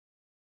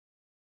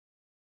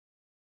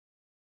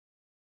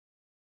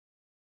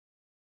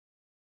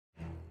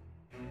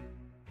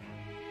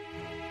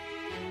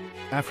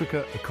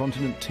Africa, a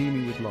continent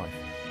teeming with life.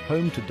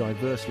 Home to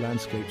diverse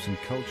landscapes and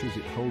cultures,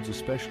 it holds a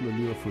special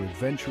allure for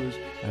adventurers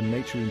and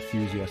nature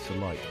enthusiasts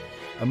alike.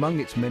 Among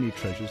its many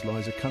treasures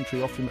lies a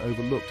country often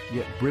overlooked,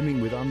 yet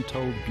brimming with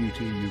untold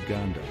beauty,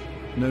 Uganda.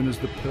 Known as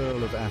the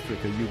Pearl of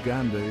Africa,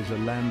 Uganda is a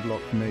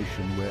landlocked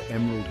nation where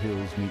emerald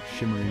hills meet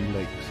shimmering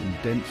lakes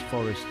and dense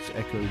forests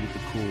echo with the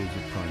calls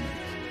of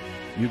primates.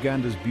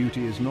 Uganda's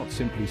beauty is not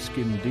simply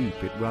skin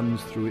deep, it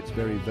runs through its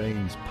very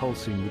veins,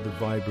 pulsing with the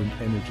vibrant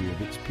energy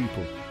of its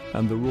people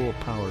and the raw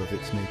power of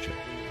its nature.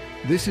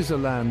 This is a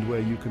land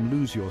where you can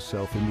lose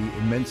yourself in the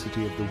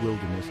immensity of the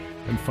wilderness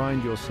and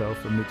find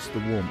yourself amidst the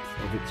warmth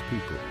of its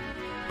people.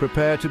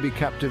 Prepare to be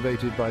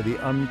captivated by the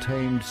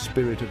untamed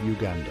spirit of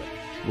Uganda,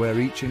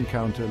 where each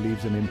encounter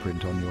leaves an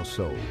imprint on your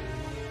soul.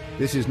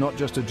 This is not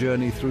just a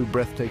journey through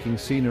breathtaking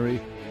scenery,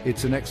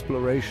 it's an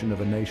exploration of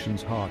a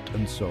nation's heart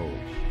and soul.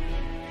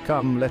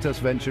 Come, let us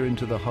venture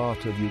into the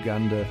heart of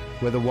Uganda,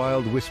 where the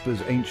wild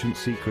whispers ancient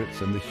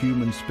secrets and the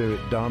human spirit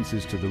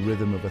dances to the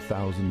rhythm of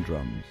 1,000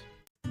 drums.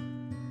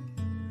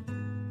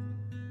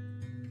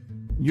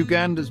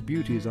 Uganda's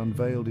beauty is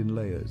unveiled in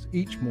layers,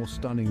 each more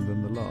stunning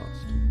than the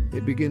last.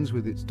 It begins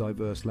with its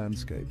diverse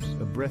landscapes,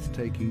 a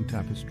breathtaking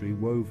tapestry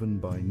woven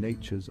by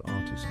nature's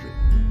artistry.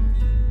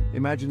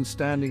 Imagine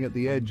standing at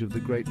the edge of the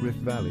Great Rift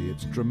Valley,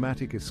 its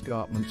dramatic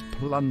escarpments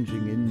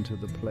plunging into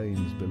the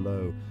plains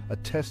below, a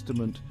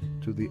testament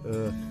to the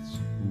Earth's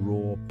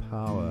raw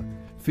power.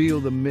 Feel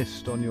the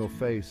mist on your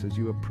face as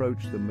you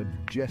approach the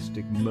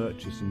majestic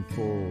Murchison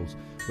Falls,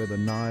 where the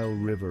Nile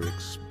River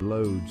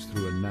explodes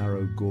through a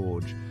narrow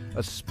gorge,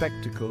 a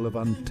spectacle of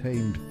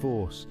untamed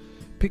force.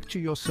 Picture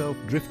yourself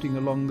drifting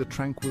along the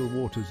tranquil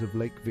waters of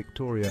Lake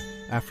Victoria,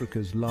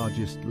 Africa's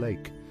largest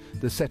lake.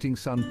 The setting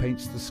sun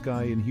paints the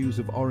sky in hues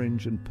of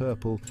orange and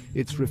purple,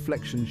 its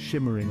reflection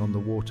shimmering on the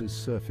water's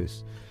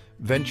surface.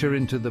 Venture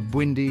into the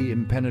Bwindi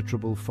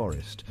impenetrable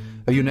forest,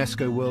 a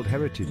UNESCO World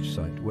Heritage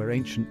Site where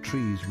ancient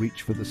trees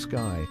reach for the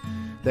sky,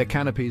 their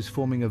canopies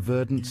forming a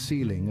verdant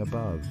ceiling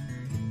above.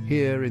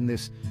 Here, in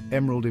this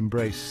emerald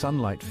embrace,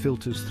 sunlight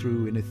filters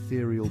through in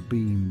ethereal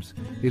beams,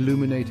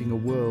 illuminating a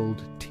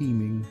world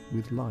teeming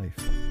with life.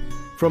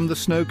 From the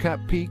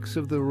snow-capped peaks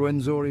of the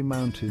Rwenzori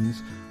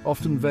Mountains,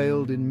 often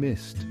veiled in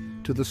mist,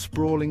 to the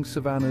sprawling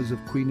savannas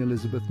of Queen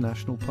Elizabeth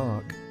National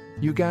Park,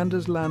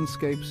 Uganda's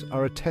landscapes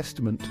are a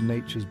testament to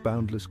nature's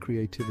boundless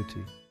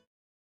creativity.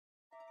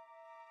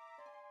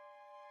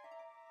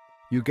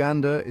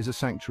 Uganda is a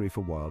sanctuary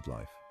for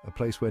wildlife, a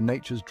place where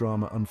nature's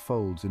drama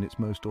unfolds in its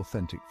most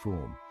authentic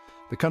form.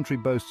 The country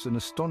boasts an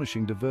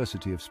astonishing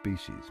diversity of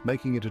species,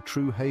 making it a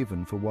true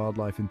haven for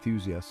wildlife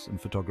enthusiasts and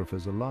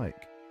photographers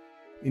alike.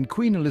 In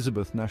Queen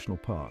Elizabeth National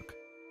Park,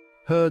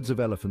 herds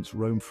of elephants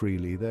roam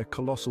freely, their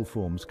colossal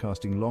forms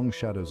casting long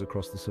shadows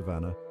across the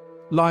savanna.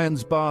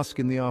 Lions bask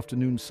in the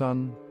afternoon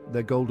sun,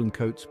 their golden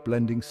coats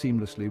blending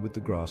seamlessly with the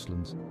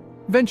grasslands.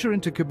 Venture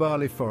into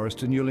Kampala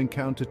Forest and you'll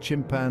encounter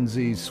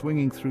chimpanzees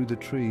swinging through the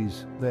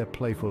trees, their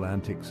playful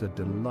antics a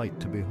delight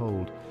to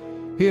behold.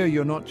 Here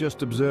you're not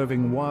just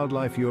observing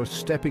wildlife, you're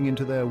stepping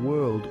into their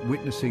world,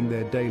 witnessing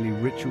their daily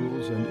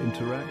rituals and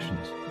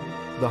interactions.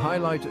 The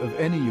highlight of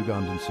any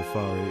Ugandan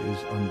safari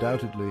is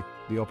undoubtedly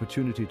the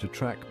opportunity to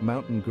track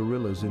mountain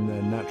gorillas in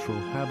their natural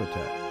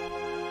habitat.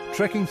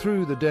 Trekking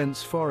through the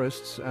dense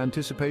forests,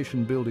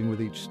 anticipation building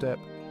with each step,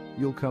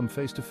 you'll come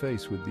face to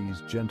face with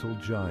these gentle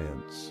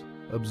giants.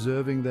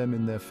 Observing them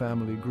in their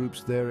family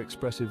groups, their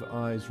expressive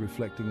eyes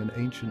reflecting an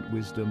ancient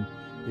wisdom,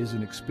 is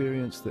an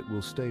experience that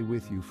will stay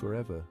with you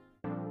forever.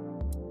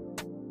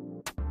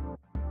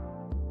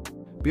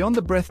 Beyond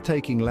the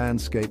breathtaking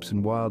landscapes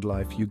and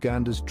wildlife,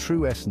 Uganda's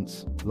true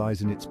essence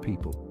lies in its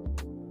people.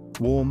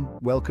 Warm,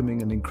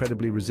 welcoming, and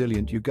incredibly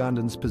resilient,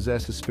 Ugandans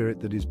possess a spirit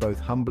that is both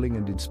humbling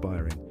and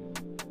inspiring.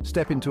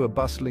 Step into a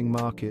bustling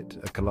market,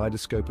 a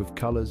kaleidoscope of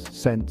colors,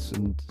 scents,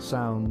 and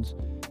sounds,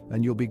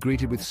 and you'll be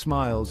greeted with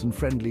smiles and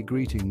friendly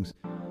greetings.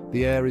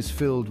 The air is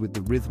filled with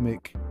the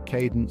rhythmic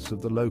cadence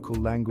of the local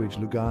language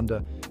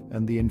Luganda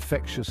and the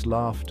infectious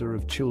laughter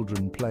of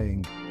children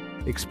playing.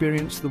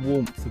 Experience the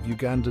warmth of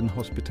Ugandan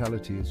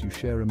hospitality as you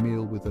share a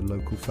meal with a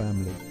local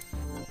family,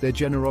 their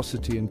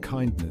generosity and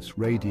kindness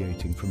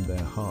radiating from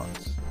their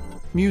hearts.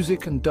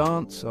 Music and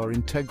dance are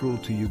integral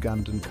to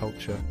Ugandan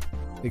culture,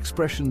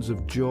 expressions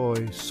of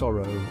joy,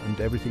 sorrow, and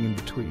everything in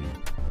between.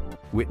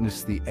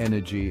 Witness the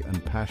energy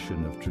and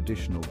passion of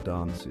traditional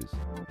dances,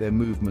 their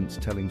movements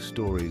telling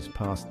stories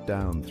passed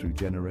down through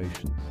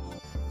generations.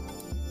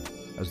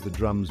 As the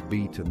drums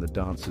beat and the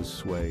dancers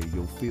sway,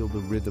 you'll feel the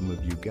rhythm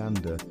of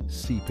Uganda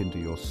seep into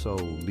your soul,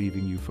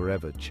 leaving you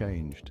forever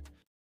changed.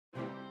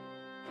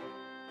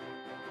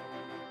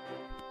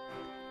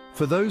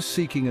 For those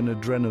seeking an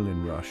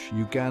adrenaline rush,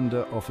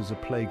 Uganda offers a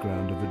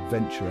playground of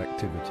adventure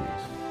activities.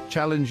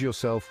 Challenge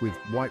yourself with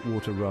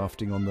whitewater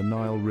rafting on the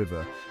Nile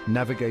River,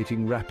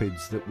 navigating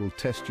rapids that will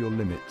test your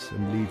limits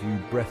and leave you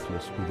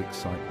breathless with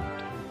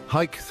excitement.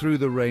 Hike through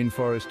the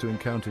rainforest to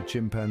encounter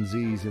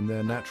chimpanzees in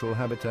their natural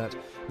habitat.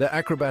 Their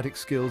acrobatic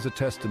skills are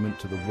testament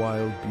to the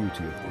wild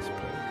beauty of this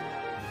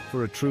place.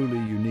 For a truly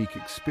unique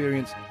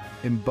experience,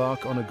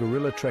 embark on a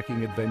guerrilla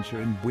trekking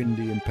adventure in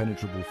windy,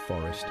 impenetrable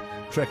forest.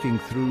 Trekking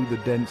through the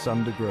dense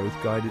undergrowth,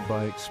 guided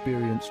by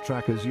experienced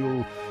trackers,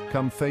 you'll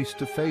come face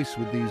to face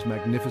with these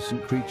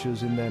magnificent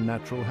creatures in their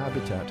natural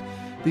habitat.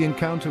 The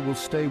encounter will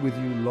stay with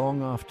you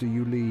long after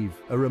you leave,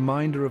 a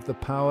reminder of the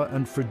power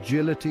and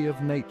fragility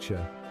of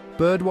nature.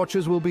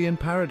 Birdwatchers will be in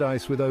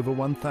paradise with over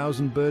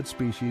 1,000 bird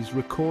species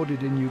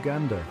recorded in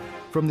Uganda.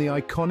 From the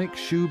iconic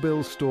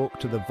shoebill stork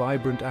to the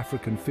vibrant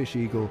African fish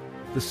eagle,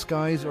 the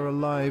skies are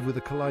alive with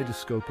a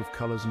kaleidoscope of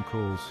colors and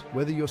calls.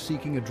 Whether you're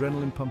seeking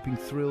adrenaline-pumping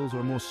thrills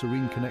or a more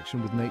serene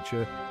connection with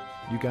nature,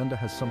 Uganda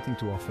has something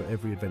to offer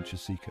every adventure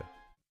seeker.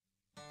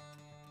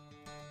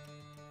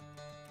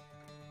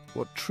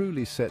 What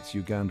truly sets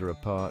Uganda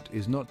apart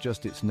is not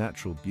just its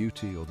natural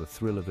beauty or the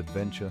thrill of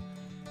adventure,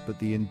 but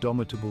the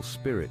indomitable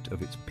spirit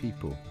of its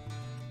people.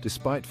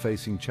 Despite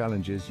facing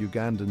challenges,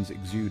 Ugandans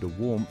exude a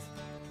warmth,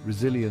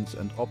 resilience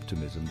and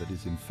optimism that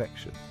is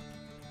infectious.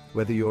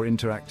 Whether you're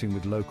interacting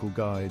with local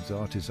guides,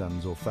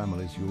 artisans or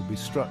families, you will be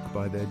struck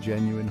by their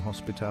genuine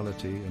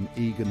hospitality and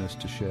eagerness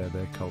to share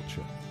their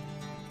culture.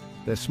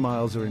 Their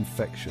smiles are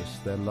infectious,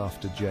 their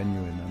laughter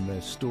genuine, and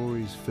their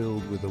stories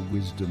filled with a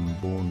wisdom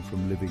born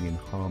from living in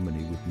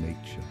harmony with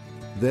nature.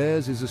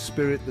 Theirs is a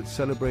spirit that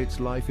celebrates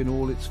life in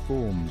all its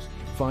forms,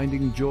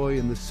 finding joy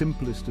in the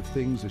simplest of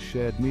things: a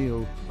shared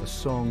meal, a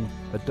song,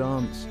 a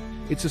dance.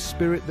 It's a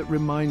spirit that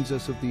reminds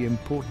us of the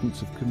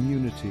importance of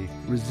community,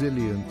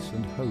 resilience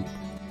and hope.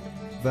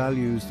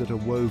 Values that are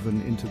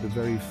woven into the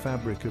very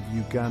fabric of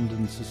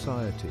Ugandan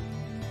society.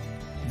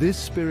 This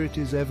spirit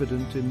is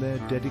evident in their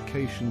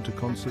dedication to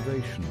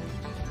conservation,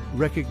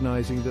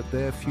 recognizing that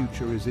their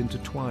future is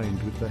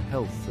intertwined with the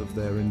health of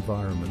their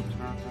environment.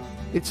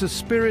 It's a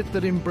spirit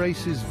that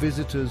embraces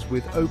visitors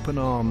with open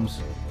arms,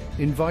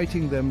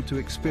 inviting them to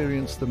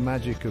experience the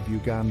magic of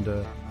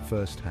Uganda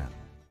firsthand.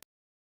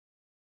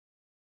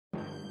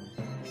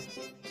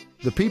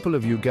 The people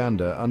of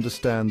Uganda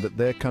understand that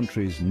their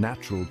country's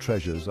natural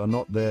treasures are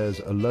not theirs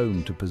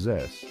alone to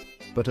possess,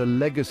 but a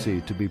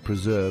legacy to be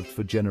preserved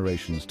for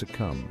generations to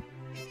come.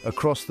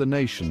 Across the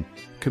nation,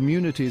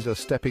 communities are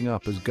stepping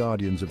up as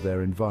guardians of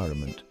their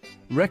environment,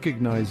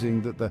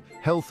 recognizing that the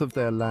health of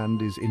their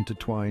land is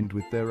intertwined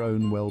with their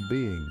own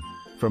well-being.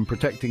 From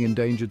protecting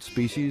endangered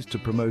species to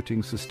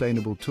promoting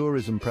sustainable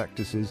tourism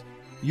practices,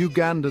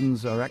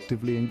 Ugandans are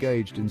actively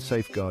engaged in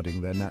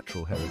safeguarding their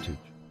natural heritage.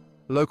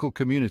 Local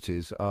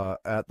communities are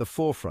at the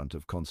forefront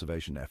of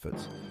conservation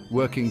efforts,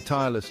 working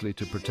tirelessly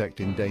to protect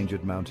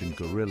endangered mountain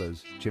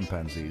gorillas,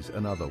 chimpanzees,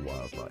 and other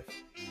wildlife.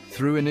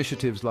 Through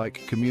initiatives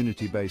like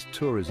community-based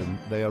tourism,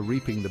 they are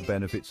reaping the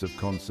benefits of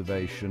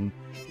conservation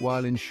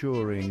while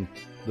ensuring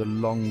the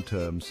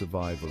long-term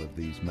survival of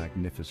these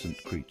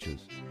magnificent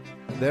creatures.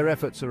 Their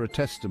efforts are a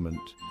testament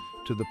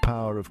to the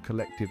power of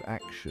collective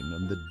action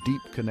and the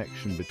deep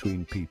connection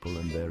between people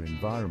and their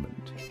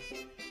environment.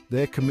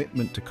 Their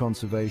commitment to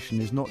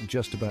conservation is not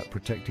just about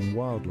protecting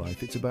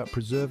wildlife, it's about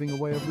preserving a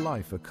way of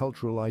life, a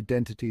cultural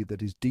identity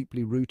that is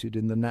deeply rooted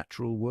in the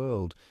natural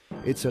world.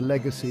 It's a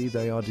legacy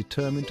they are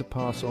determined to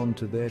pass on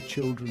to their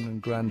children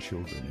and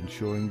grandchildren,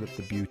 ensuring that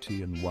the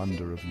beauty and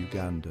wonder of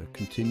Uganda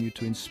continue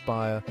to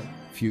inspire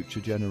future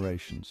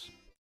generations.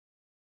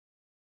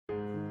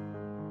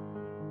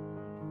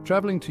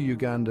 Traveling to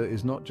Uganda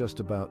is not just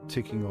about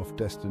ticking off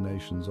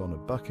destinations on a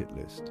bucket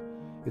list.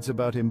 It's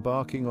about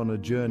embarking on a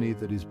journey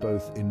that is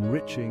both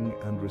enriching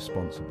and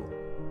responsible.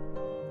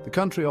 The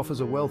country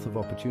offers a wealth of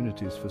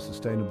opportunities for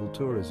sustainable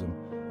tourism,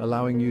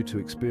 allowing you to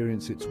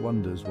experience its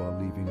wonders while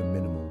leaving a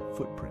minimal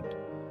footprint.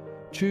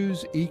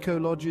 Choose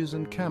eco-lodges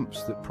and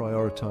camps that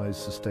prioritize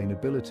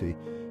sustainability,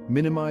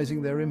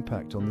 minimizing their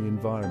impact on the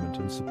environment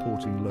and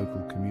supporting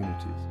local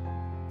communities.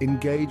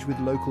 Engage with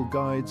local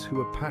guides who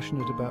are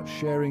passionate about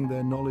sharing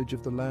their knowledge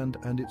of the land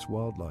and its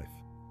wildlife.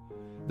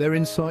 Their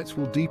insights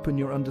will deepen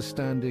your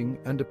understanding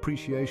and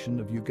appreciation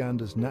of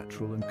Uganda's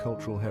natural and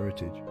cultural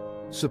heritage.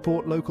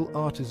 Support local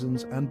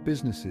artisans and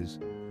businesses,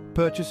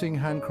 purchasing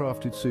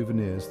handcrafted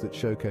souvenirs that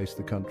showcase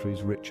the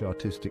country's rich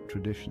artistic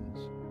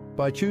traditions.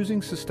 By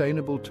choosing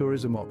sustainable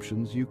tourism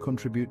options, you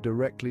contribute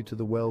directly to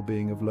the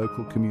well-being of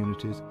local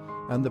communities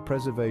and the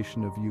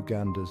preservation of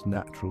Uganda's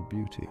natural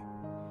beauty.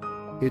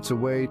 It's a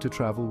way to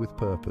travel with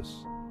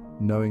purpose,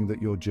 knowing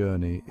that your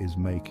journey is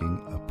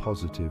making a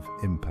positive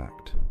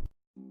impact.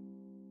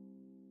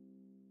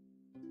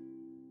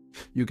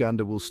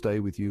 Uganda will stay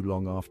with you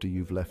long after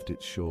you've left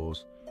its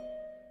shores.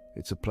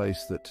 It's a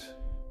place that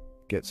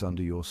gets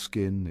under your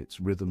skin, its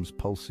rhythms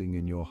pulsing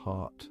in your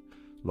heart,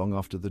 long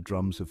after the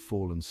drums have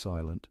fallen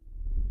silent.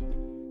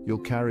 You'll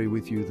carry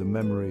with you the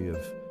memory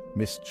of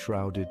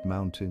mist-shrouded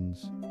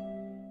mountains,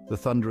 the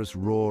thunderous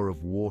roar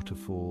of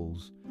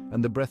waterfalls,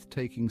 and the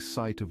breathtaking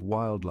sight of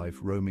wildlife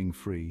roaming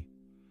free.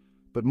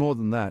 But more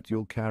than that,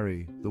 you'll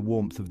carry the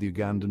warmth of the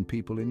Ugandan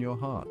people in your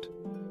heart.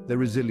 Their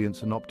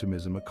resilience and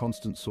optimism, a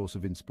constant source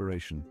of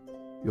inspiration.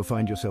 You'll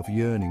find yourself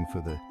yearning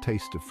for the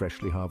taste of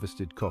freshly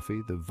harvested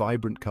coffee, the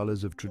vibrant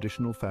colors of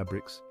traditional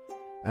fabrics,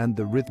 and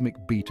the rhythmic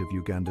beat of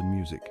Ugandan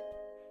music.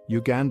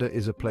 Uganda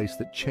is a place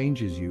that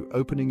changes you,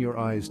 opening your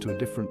eyes to a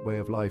different way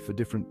of life, a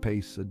different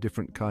pace, a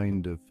different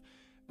kind of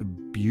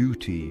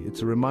beauty.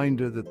 It's a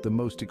reminder that the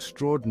most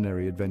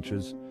extraordinary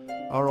adventures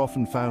are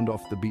often found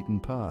off the beaten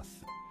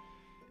path,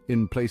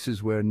 in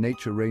places where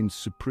nature reigns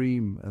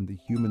supreme and the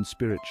human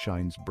spirit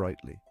shines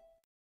brightly.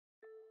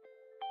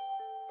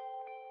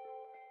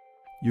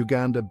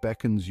 Uganda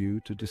beckons you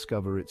to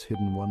discover its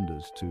hidden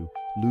wonders, to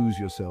lose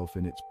yourself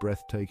in its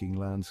breathtaking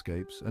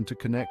landscapes, and to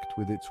connect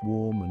with its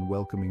warm and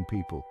welcoming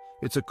people.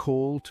 It's a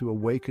call to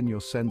awaken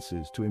your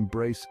senses, to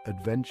embrace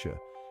adventure,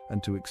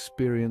 and to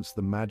experience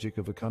the magic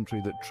of a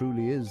country that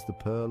truly is the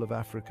Pearl of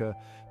Africa.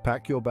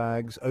 Pack your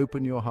bags,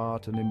 open your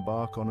heart, and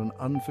embark on an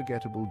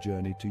unforgettable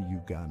journey to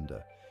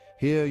Uganda.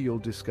 Here you'll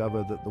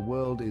discover that the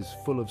world is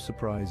full of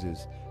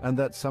surprises, and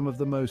that some of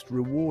the most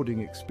rewarding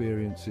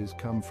experiences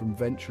come from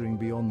venturing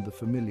beyond the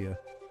familiar.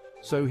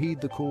 So heed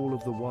the call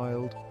of the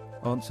wild,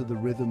 answer the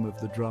rhythm of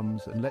the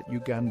drums, and let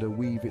Uganda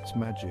weave its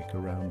magic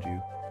around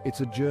you.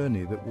 It's a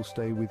journey that will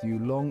stay with you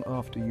long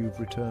after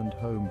you've returned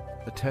home,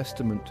 a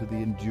testament to the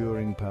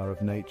enduring power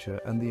of nature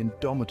and the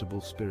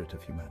indomitable spirit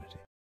of humanity.